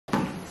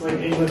like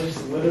English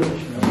literature.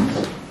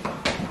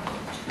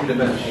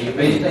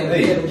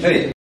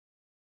 Hey.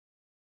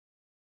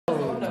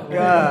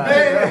 Yeah.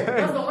 Hey,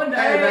 that's the one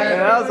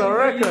that That was a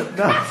record.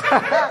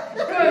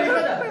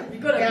 You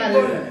got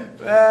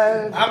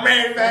it. I'm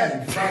married,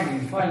 man.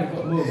 Finally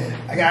got moving.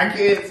 I got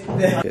kids.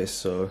 Okay,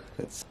 so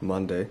it's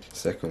Monday,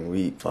 second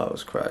week.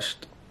 Files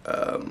crashed.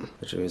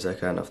 Which means I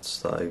kind of have to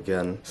start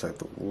again. It's like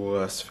the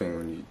worst thing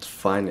when you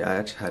finally, I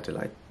actually had to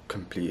like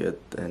complete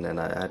it, and then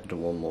I added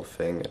one more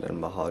thing, and then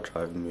my hard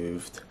drive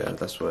moved. Yeah,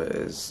 that's what it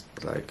is.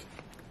 Like,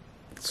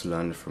 it's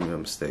learning from your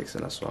mistakes,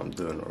 and that's what I'm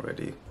doing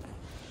already.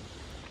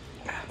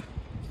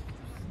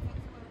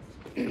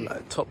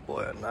 Like Top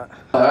Boy and that.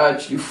 I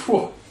actually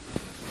thought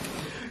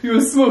you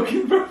were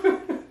smoking, bro.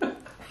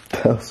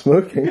 I was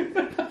smoking?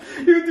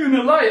 You were doing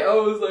a light. I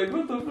was like,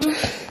 what the fuck?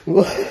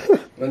 What?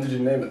 When did you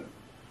name it?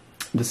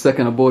 The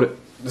second I bought it.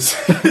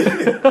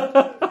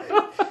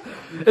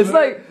 It's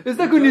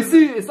like when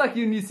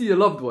you see your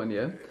loved one,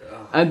 yeah?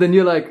 And then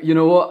you're like, you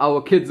know what,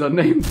 our kids are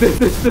named this.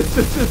 You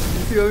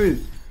see what I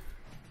mean?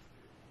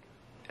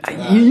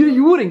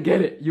 You wouldn't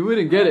get it. You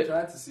wouldn't get it. I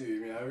tried to see what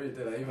you mean. I really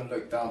did. I even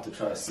looked down to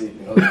try to see,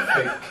 you know,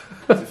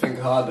 to think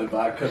harder, but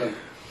I couldn't.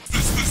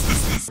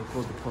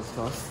 Record the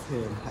podcast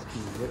here in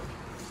Hackney Music.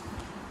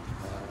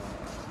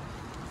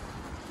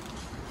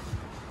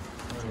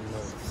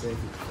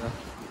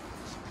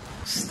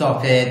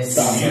 Stop it.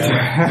 Stop it.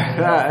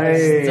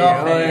 Hey,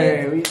 Stop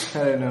hey, it. we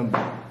telling them.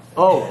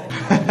 Oh!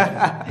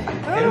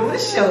 It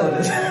was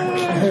shoulders.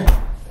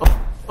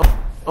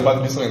 I'm about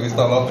to do something, they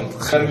start laughing.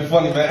 It's gonna be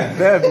funny, man.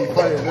 That'd be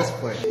funny at this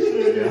point.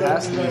 It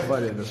has to be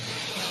funny at this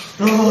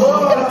point.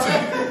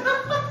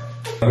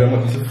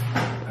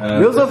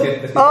 Yusuf!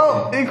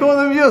 Oh! He called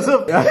him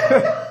Yusuf!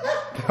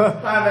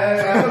 Hi,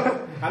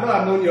 man. I know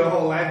I've known your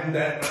whole life and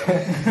that.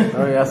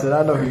 Oh yeah, I said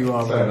I know who you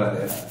are, Sorry man. about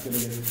that.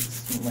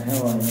 My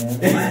hair on, man.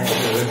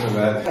 Listen,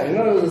 man. You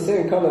know, the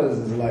same colors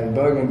as like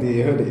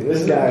burgundy hoodie.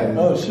 This guy.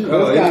 Oh, shoot.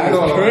 Oh, This guy you is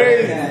know,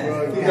 crazy,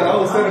 bro. He got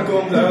all the center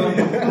comb down.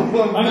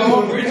 I'm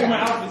gonna bridge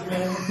my office,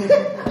 man.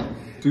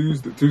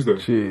 Tuesday.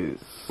 Jeez.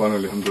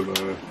 Finally,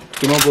 alhamdulillah.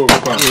 Come on, bro, we're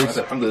fine.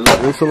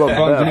 Alhamdulillah. It's a lot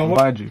better,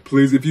 mind you.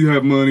 Please, if you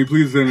have money,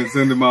 please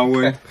send it my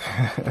way.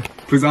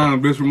 Please, I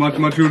am best for my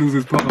children's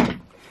is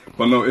palm.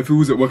 But no, if it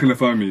was it, where can they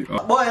find me?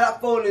 Boy, that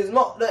phone is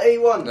not the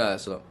A1. Nah,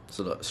 it's not.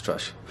 It's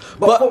trash.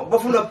 But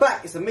from the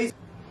back, it's amazing.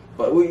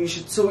 But what you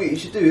should do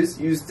is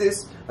use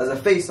this as a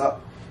face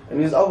up, and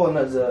use the other one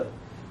as a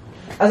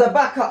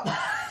backup.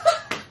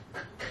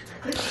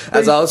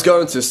 As I was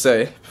going to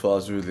say, before I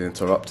was rudely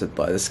interrupted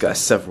by this guy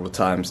several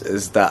times,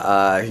 is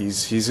that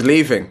he's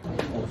leaving.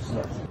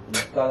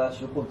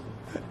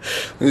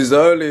 He's the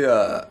only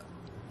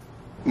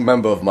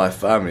member of my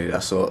family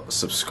that's sort of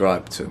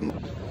subscribed to him.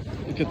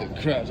 Look at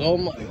the crabs. Oh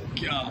my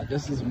god,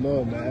 this is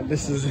Mo, man.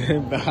 This is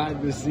him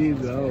behind the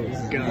scenes. Oh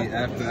god.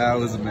 After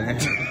hours, man.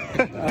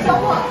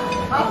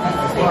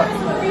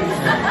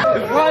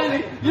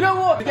 Finally, you know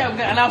what? Yeah, I'm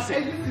gonna announce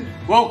it.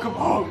 Welcome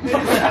home. You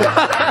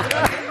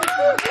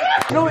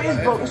know what it is,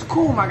 bro? It's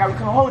cool, my guy. We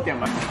can hold them,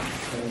 man.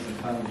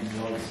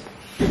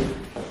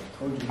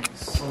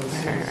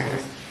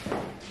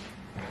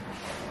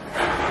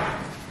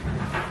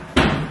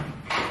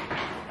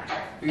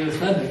 You're gonna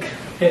spend it.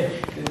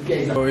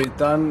 So we've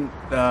done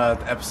the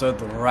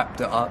episode, wrapped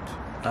it up,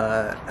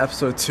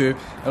 episode 2,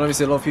 and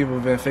obviously a lot of people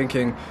have been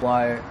thinking,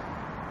 why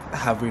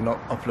have we not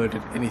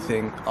uploaded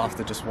anything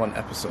after just one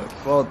episode?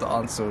 Well, the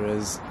answer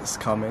is, it's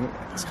coming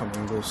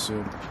real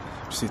soon,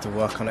 just need to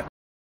work on it.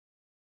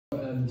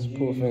 This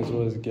poor thing's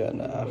always getting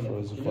the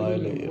afros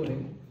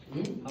violated.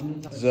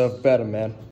 Deserve better, man.